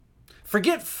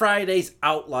Forget Friday's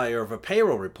outlier of a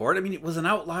payroll report. I mean, it was an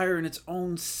outlier in its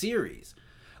own series.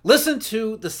 Listen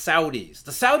to the Saudis.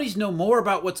 The Saudis know more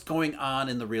about what's going on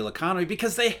in the real economy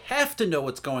because they have to know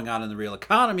what's going on in the real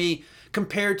economy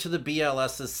compared to the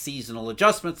BLS's seasonal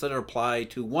adjustments that are applied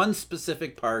to one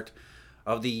specific part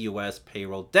of the U.S.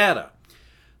 payroll data.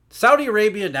 Saudi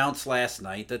Arabia announced last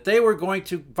night that they were going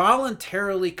to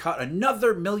voluntarily cut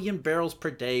another 1 million barrels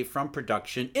per day from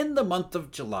production in the month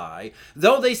of July,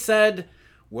 though they said,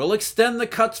 we'll extend the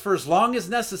cuts for as long as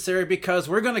necessary because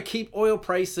we're going to keep oil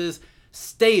prices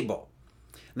stable.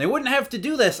 And they wouldn't have to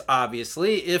do this,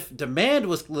 obviously, if demand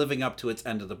was living up to its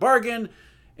end of the bargain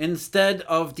instead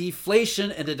of deflation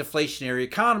and a deflationary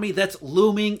economy that's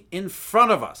looming in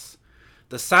front of us.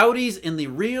 The Saudis in the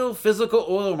real physical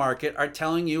oil market are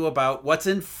telling you about what's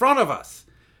in front of us.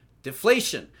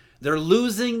 Deflation. They're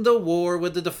losing the war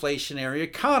with the deflationary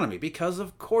economy because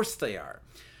of course they are.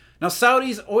 Now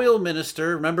Saudi's oil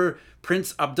minister, remember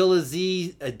Prince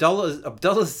Abdulaziz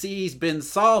bin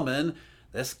Salman,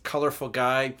 this colorful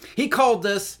guy, he called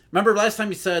this, remember last time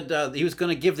he said he was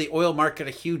going to give the oil market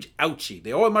a huge ouchie.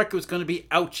 The oil market was going to be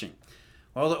ouching.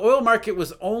 Well, the oil market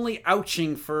was only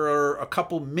ouching for a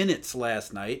couple minutes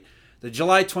last night. The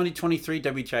July 2023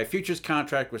 WTI futures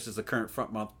contract, which is the current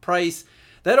front month price,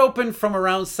 that opened from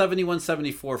around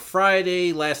 71.74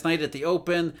 Friday. Last night at the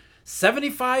open,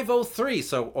 75.03.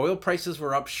 So oil prices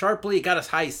were up sharply. It got as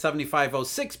high as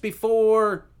 75.06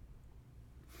 before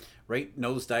right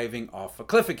nosediving off a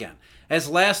cliff again. As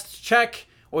last check,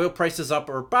 oil prices up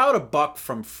are about $1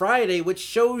 from Friday, which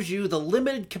shows you the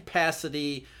limited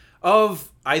capacity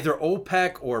of either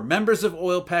OPEC or members of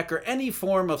OPEC or any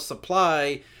form of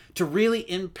supply to really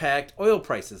impact oil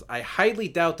prices. I highly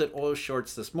doubt that oil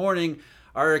shorts this morning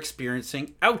are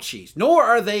experiencing ouchies, nor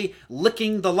are they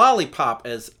licking the lollipop,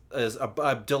 as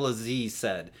Abdulaziz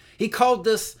said. He called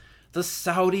this the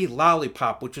Saudi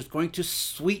lollipop, which is going to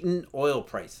sweeten oil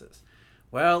prices.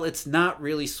 Well, it's not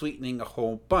really sweetening a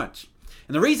whole bunch.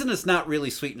 And the reason it's not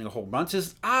really sweetening a whole bunch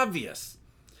is obvious.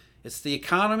 It's the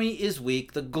economy is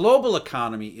weak. The global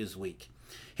economy is weak.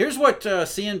 Here's what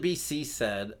CNBC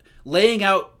said, laying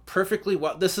out perfectly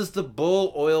what this is the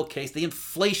bull oil case, the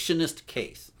inflationist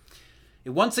case.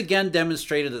 It once again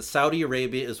demonstrated that Saudi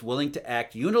Arabia is willing to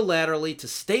act unilaterally to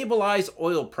stabilize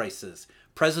oil prices,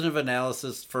 president of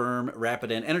analysis firm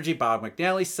Rapidan Energy Bob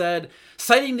McNally said,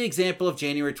 citing the example of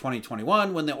January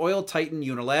 2021 when the oil titan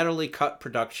unilaterally cut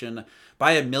production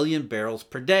by 1 million barrels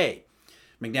per day.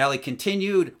 McNally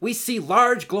continued, we see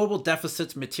large global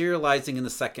deficits materializing in the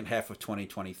second half of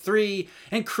 2023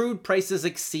 and crude prices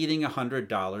exceeding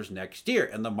 $100 next year.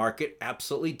 And the market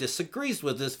absolutely disagrees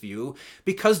with this view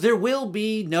because there will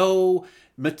be no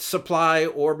supply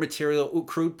or material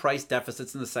crude price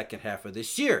deficits in the second half of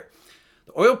this year.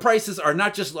 The oil prices are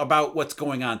not just about what's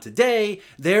going on today.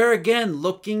 They're again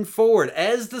looking forward,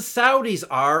 as the Saudis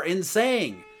are, in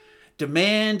saying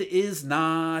demand is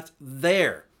not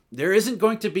there. There isn't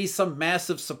going to be some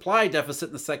massive supply deficit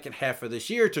in the second half of this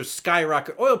year to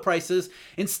skyrocket oil prices.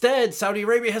 Instead, Saudi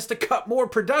Arabia has to cut more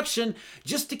production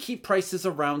just to keep prices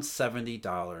around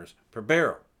 $70 per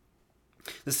barrel.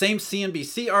 The same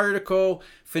CNBC article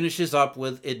finishes up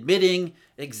with admitting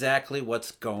exactly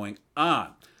what's going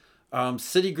on.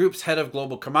 Citigroup's head of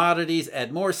global commodities,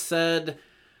 Ed Morse, said,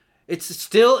 it's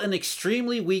still an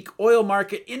extremely weak oil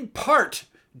market in part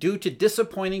due to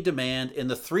disappointing demand in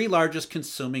the three largest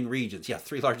consuming regions.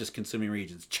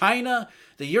 China,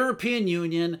 the European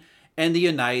Union, and the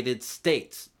United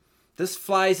States. This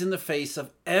flies in the face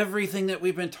of everything that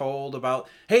we've been told about,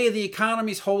 hey, the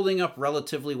economy's holding up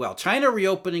relatively well. China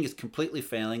reopening is completely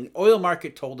failing. The oil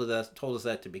market told us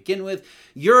that to begin with.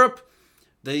 Europe,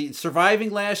 the surviving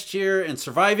last year and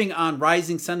surviving on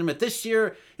rising sentiment this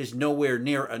year is nowhere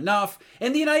near enough.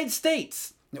 And the United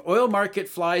States, the oil market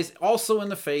flies also in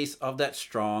the face of that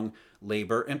strong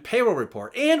labor and payroll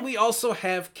report. And we also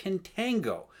have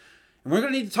contango. And we're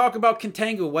going to need to talk about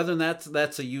contango, whether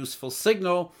that's a useful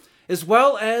signal, as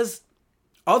well as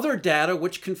other data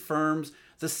which confirms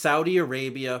the Saudi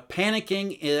Arabia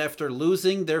panicking after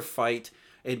losing their fight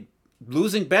and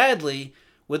losing badly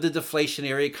with the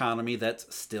deflationary economy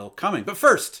that's still coming. But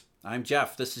first, I'm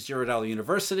Jeff. This is Eurodollar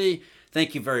University.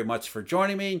 Thank you very much for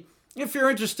joining me. If you're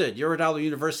interested, Eurodollar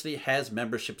University has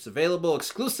memberships available,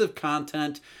 exclusive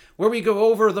content where we go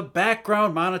over the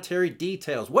background monetary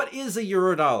details. What is a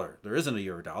Eurodollar? There isn't a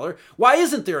Eurodollar. Why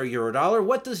isn't there a Eurodollar?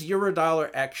 What does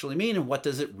Eurodollar actually mean and what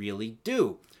does it really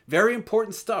do? Very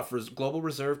important stuff for global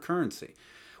reserve currency.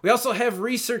 We also have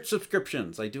research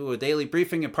subscriptions. I do a daily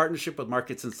briefing in partnership with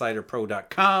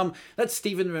MarketsInsiderPro.com. That's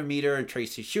Stephen Vermeter and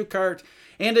Tracy Schuchart.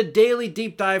 And a daily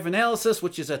deep dive analysis,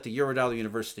 which is at the Eurodollar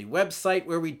University website,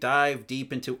 where we dive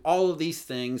deep into all of these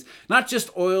things, not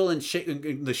just oil in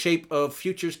the shape of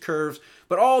futures curves,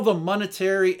 but all the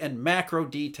monetary and macro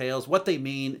details, what they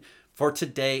mean for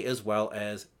today as well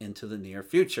as into the near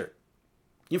future.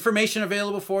 Information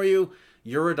available for you,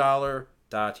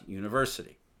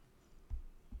 eurodollar.university.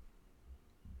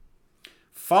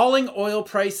 Falling oil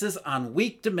prices on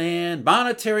weak demand,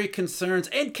 monetary concerns,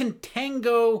 and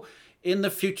contango in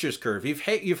the futures curve.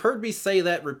 You've heard me say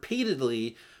that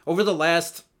repeatedly over the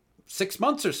last 6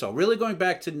 months or so, really going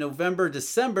back to November,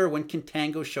 December, when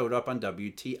contango showed up on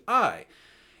WTI.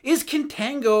 Is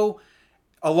contango,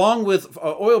 along with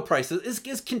oil prices, is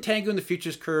contango in the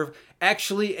futures curve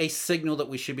actually a signal that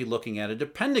we should be looking at and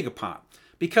depending upon?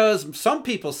 Because some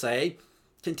people say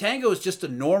contango is just a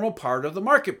normal part of the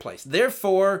marketplace.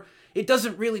 Therefore, it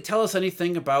doesn't really tell us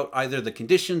anything about either the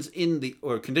conditions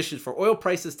conditions for oil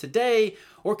prices today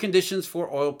or conditions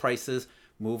for oil prices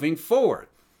moving forward.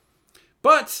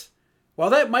 But while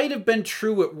that might have been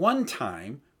true at one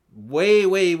time,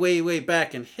 way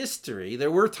back in history, there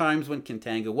were times when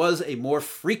contango was a more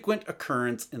frequent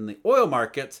occurrence in the oil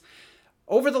markets.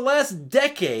 Over the last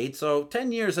decade, so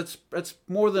 10 years, that's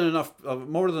more than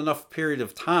enough period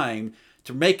of time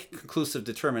to make conclusive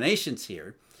determinations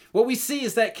here. What we see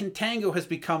is that contango has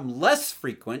become less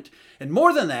frequent, and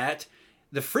more than that,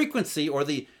 the frequency or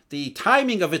the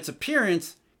timing of its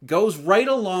appearance goes right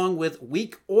along with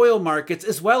weak oil markets,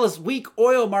 as well as weak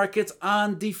oil markets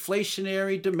on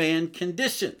deflationary demand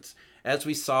conditions, as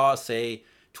we saw, say,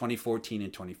 2014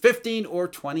 and 2015, or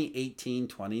 2018,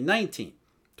 2019,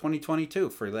 2022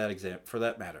 for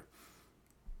that matter.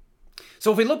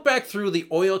 So if we look back through the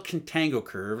oil contango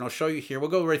curve, and I'll show you here, we'll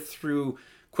go right through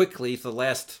quickly for the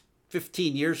last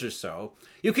 15 years or so,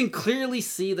 you can clearly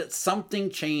see that something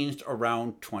changed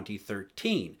around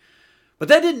 2013. But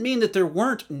that didn't mean that there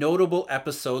weren't notable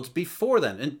episodes before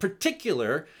then. In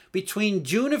particular, between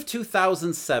June of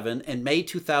 2007 and May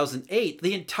 2008,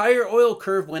 the entire oil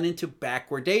curve went into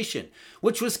backwardation,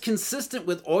 which was consistent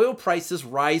with oil prices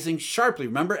rising sharply.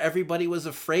 Remember, everybody was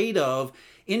afraid of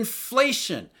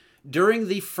inflation during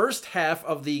the first half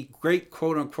of the great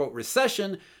quote-unquote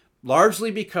recession, largely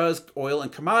because oil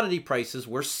and commodity prices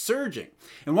were surging.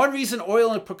 And one reason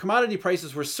oil and commodity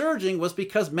prices were surging was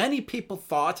because many people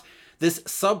thought this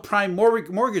subprime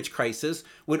mortgage crisis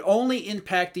would only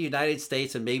impact the United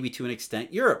States and maybe to an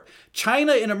extent Europe.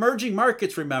 China and emerging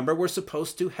markets, remember, were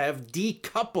supposed to have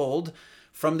decoupled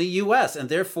from the US, and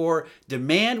therefore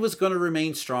demand was going to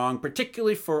remain strong,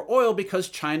 particularly for oil, because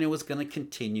China was going to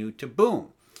continue to boom.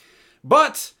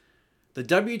 But the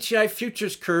WTI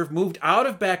futures curve moved out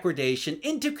of backwardation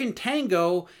into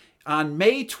contango on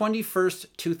May 21st,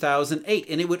 2008.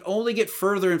 And it would only get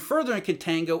further and further in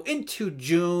contango into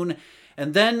June.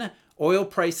 And then oil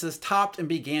prices topped and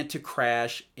began to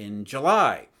crash in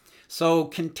July. So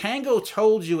contango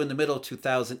told you in the middle of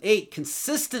 2008,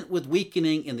 consistent with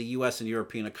weakening in the US and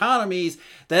European economies,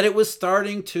 that it was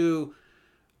starting to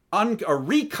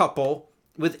recouple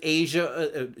with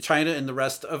Asia, China, and the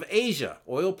rest of Asia.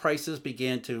 Oil prices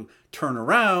began to turn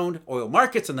around, oil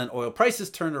markets and then oil prices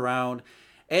turned around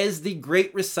as the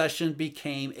Great Recession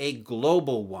became a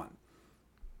global one.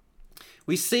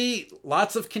 We see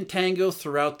lots of contango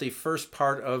throughout the first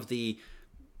part of the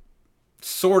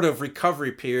sort of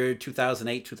recovery period,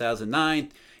 2008, 2009,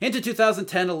 into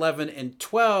 2010, 11, and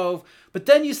 12. But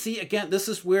then you see, again, this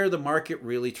is where the market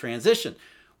really transitioned.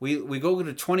 We go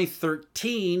to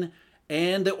 2013,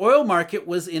 and the oil market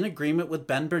was in agreement with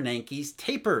Ben Bernanke's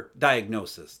taper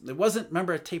diagnosis. It wasn't,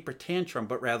 remember, a taper tantrum,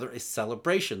 but rather a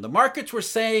celebration. The markets were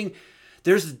saying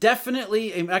there's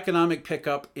definitely an economic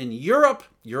pickup in Europe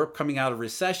coming out of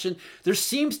recession. There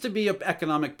seems to be an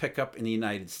economic pickup in the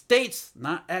United States,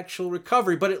 not actual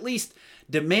recovery, but at least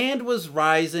demand was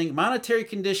rising. Monetary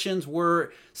conditions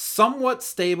were somewhat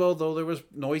stable, though there was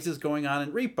noises going on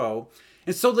in repo.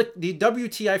 And so the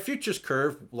WTI futures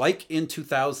curve, like in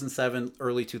 2007,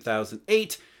 early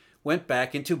 2008, went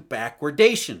back into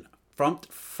backwardation,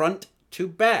 front to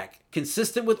back,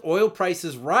 consistent with oil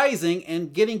prices rising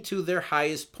and getting to their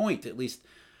highest point, at least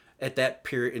at that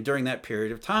period, during that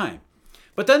period of time.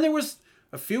 But then there was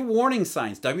a few warning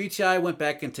signs. WTI went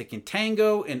back into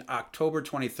contango in October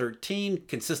 2013,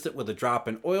 consistent with a drop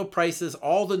in oil prices.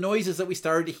 All the noises that we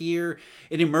started to hear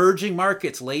in emerging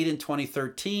markets late in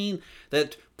 2013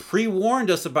 that pre-warned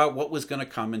us about what was going to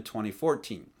come in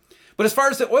 2014. But as far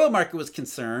as the oil market was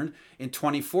concerned, in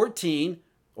 2014,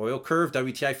 oil curve,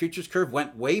 WTI futures curve,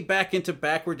 went way back into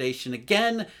backwardation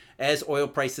again as oil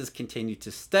prices continued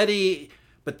to steady.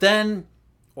 But then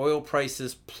oil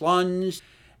prices plunged,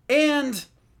 and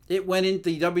the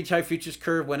WTI futures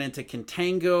curve went into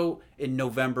contango in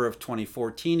November of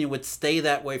 2014 and would stay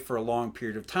that way for a long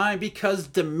period of time because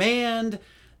demand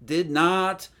did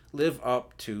not live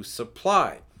up to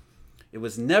supply.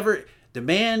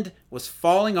 Demand was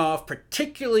falling off,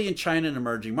 particularly in China and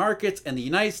emerging markets, and the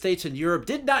United States and Europe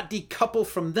did not decouple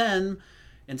from them.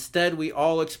 Instead, we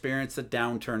all experienced a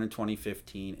downturn in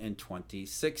 2015 and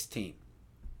 2016.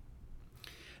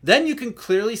 Then you can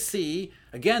clearly see,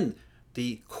 again,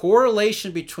 the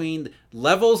correlation between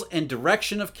levels and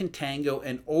direction of contango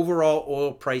and overall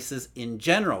oil prices in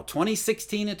general.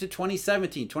 2016 into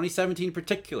 2017 in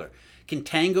particular,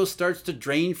 contango starts to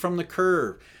drain from the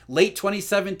curve. Late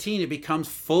 2017, it becomes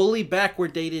fully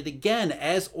backwardated again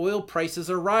as oil prices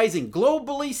are rising.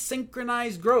 Globally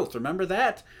synchronized growth, remember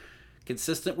that?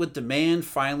 Consistent with demand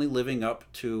finally living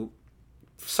up to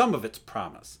some of its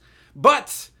promise.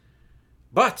 But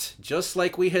just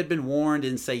like we had been warned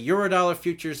in, say, Eurodollar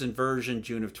futures inversion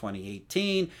June of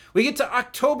 2018, we get to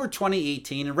October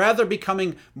 2018, and rather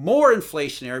becoming more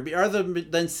inflationary, rather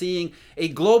than seeing a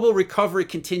global recovery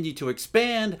continue to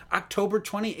expand, October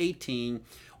 2018,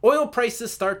 oil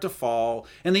prices start to fall,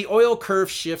 and the oil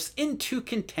curve shifts into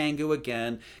contango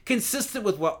again, consistent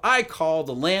with what I call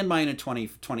the landmine in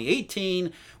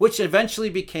 2018, which eventually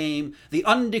became the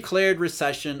undeclared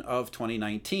recession of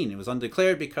 2019. It was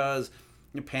undeclared because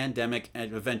the pandemic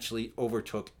eventually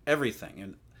overtook everything.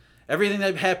 And everything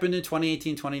that happened in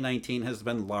 2018, 2019 has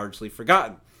been largely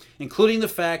forgotten, including the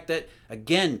fact that,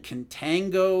 again,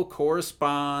 contango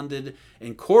corresponded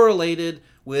and correlated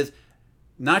with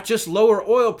not just lower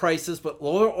oil prices, but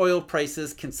lower oil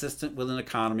prices consistent with an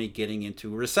economy getting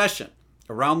into a recession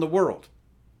around the world.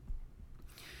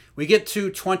 We get to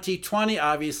 2020,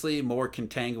 obviously more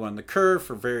contango on the curve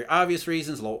for very obvious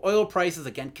reasons. Low oil prices,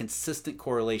 again, consistent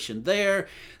correlation there.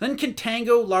 Then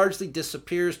contango largely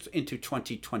disappears into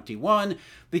 2021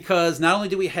 because not only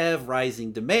do we have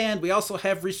rising demand, we also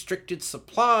have restricted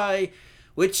supply,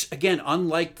 which, again,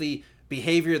 unlike the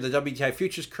behavior of the WTI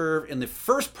futures curve in the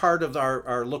first part of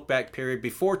our look-back period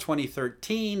before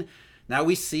 2013, now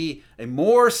we see a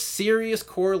more serious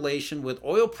correlation with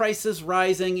oil prices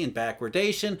rising in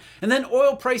backwardation and then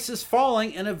oil prices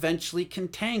falling and eventually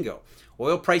contango.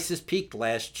 Oil prices peaked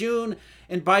last June,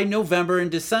 and by November and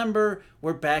December,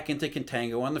 we're back into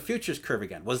contango on the futures curve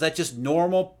again. Was that just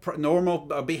normal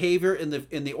behavior in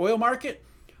the oil market,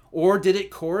 or did it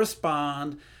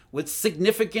correspond with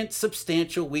significant,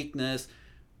 substantial weakness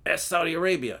as Saudi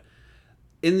Arabia?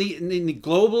 In the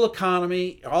global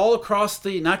economy, all across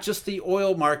not just the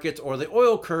oil markets or the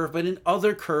oil curve, but in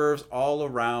other curves all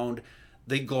around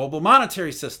the global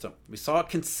monetary system. We saw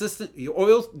consistent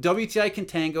oil WTI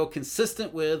contango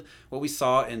consistent with what we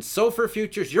saw in SOFR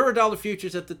futures, Eurodollar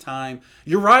futures at the time,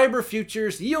 Euribor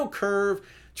futures, yield curve,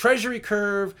 treasury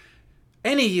curve,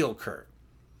 any yield curve.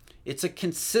 It's a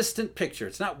consistent picture.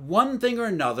 It's not one thing or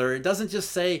another. It doesn't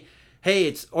just say, hey,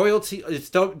 it's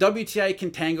WTI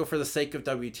contango for the sake of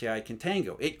WTI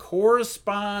contango. It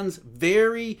corresponds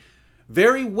very,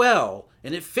 very well,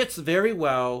 and it fits very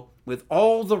well with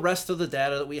all the rest of the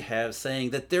data that we have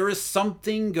saying that there is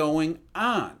something going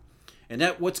on. And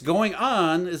that what's going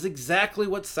on is exactly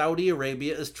what Saudi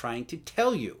Arabia is trying to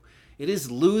tell you. It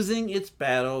is losing its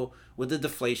battle with the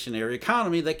deflationary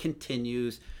economy that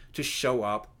continues to show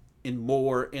up in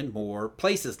more and more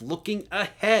places, looking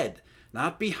ahead,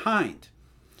 not behind.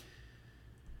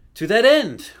 To that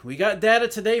end, we got data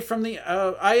today from the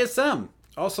ISM,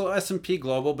 also S&P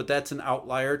Global, but that's an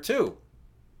outlier too.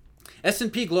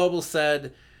 S&P Global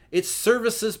said its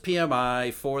services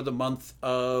PMI for the month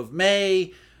of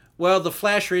May, well, the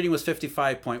flash reading was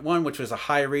 55.1, which was a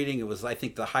high reading. It was, I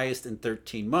think, the highest in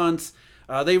 13 months.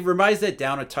 They revised that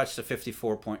down a touch to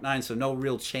 54.9, so no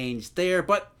real change there.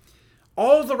 But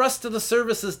all the rest of the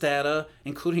services data,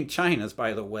 including China's,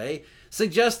 by the way,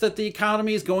 suggests that the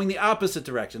economy is going the opposite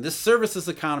direction. This services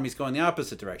economy is going the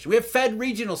opposite direction. We have Fed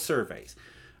regional surveys.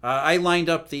 I lined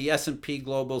up the S&P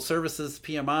Global Services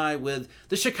PMI with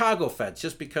the Chicago Fed,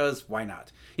 just because, why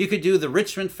not? You could do the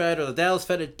Richmond Fed or the Dallas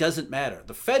Fed, it doesn't matter.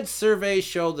 The Fed surveys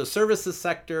show the services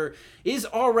sector is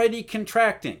already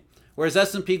contracting, whereas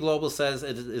S&P Global says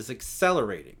it is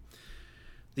accelerating.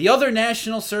 The other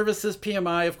national services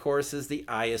PMI, of course, is the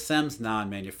ISM's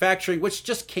non-manufacturing, which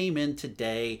just came in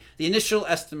today. The initial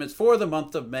estimates for the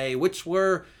month of May, which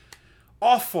were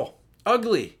awful,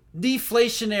 ugly,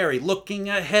 deflationary, looking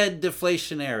ahead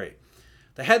deflationary.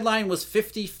 The headline was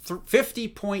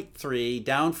 50.3,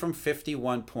 down from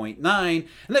 51.9,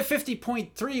 and that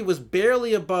 50.3 was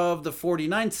barely above the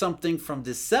 49 something from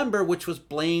December, which was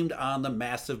blamed on the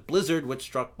massive blizzard which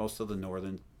struck most of the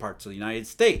northern parts of the United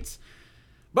States.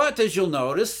 But as you'll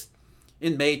notice,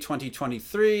 in May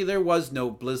 2023, there was no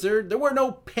blizzard, there were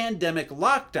no pandemic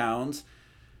lockdowns,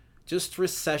 just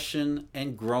recession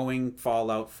and growing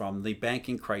fallout from the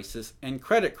banking crisis and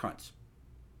credit crunch.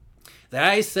 The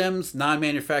ISM's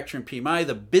non-manufacturing PMI,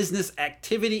 the business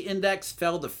activity index,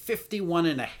 fell to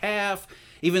 51.5.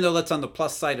 Even though that's on the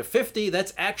plus side of 50,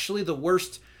 that's actually the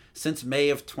worst since May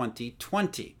of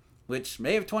 2020, which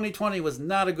May of 2020 was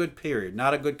not a good period,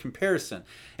 not a good comparison.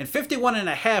 And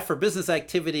 51.5 for business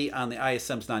activity on the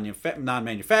ISM's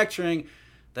non-manufacturing,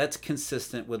 that's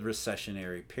consistent with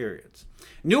recessionary periods.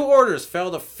 New orders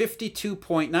fell to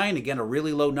 52.9. Again, a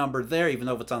really low number there, even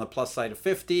though it's on the plus side of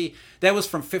 50. That was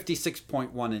from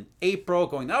 56.1 in April,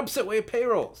 going the opposite way of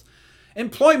payrolls.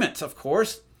 Employment, of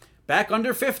course, back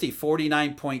under 50,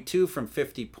 49.2 from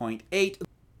 50.8.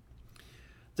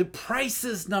 The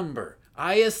prices number,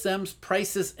 ISM's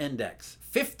prices index,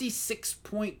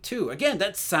 56.2. Again,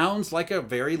 that sounds like a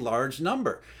very large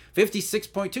number.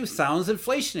 56.2 sounds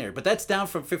inflationary, but that's down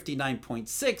from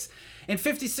 59.6. And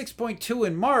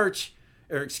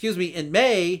 56.2 in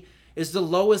May is the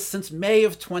lowest since May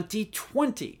of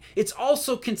 2020. It's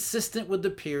also consistent with the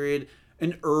period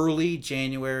in early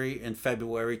January and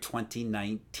February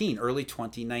 2019, early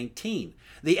 2019.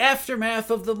 The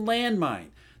aftermath of the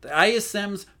landmine. The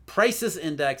ISM's prices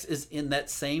index is in that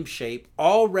same shape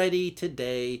already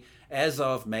today as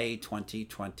of May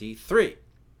 2023.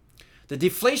 The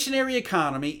deflationary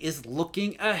economy is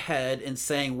looking ahead and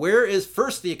saying, where is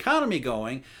first the economy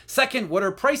going? Second, what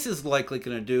are prices likely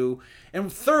going to do? And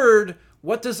third,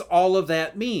 what does all of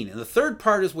that mean? And the third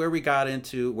part is where we get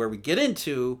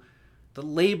into the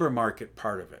labor market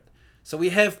part of it. So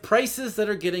we have prices that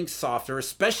are getting softer,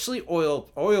 especially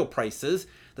oil prices.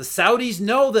 The Saudis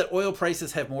know that oil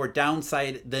prices have more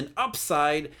downside than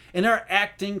upside and are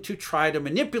acting to try to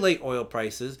manipulate oil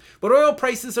prices. But oil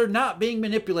prices are not being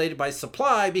manipulated by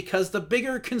supply because the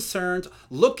bigger concerns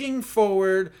looking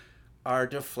forward are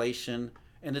deflation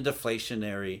and a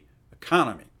deflationary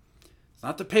economy. It's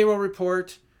not the payroll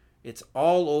report. It's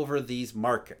all over these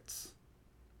markets.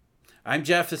 I'm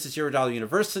Jeff. This is Eurodollar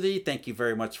University. Thank you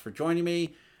very much for joining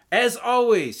me. As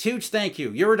always, huge thank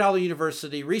you, Eurodollar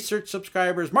University research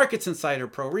subscribers, Markets Insider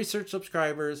Pro research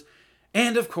subscribers,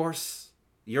 and of course,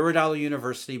 Eurodollar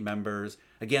University members.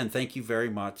 Again, thank you very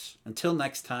much. Until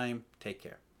next time, take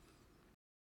care.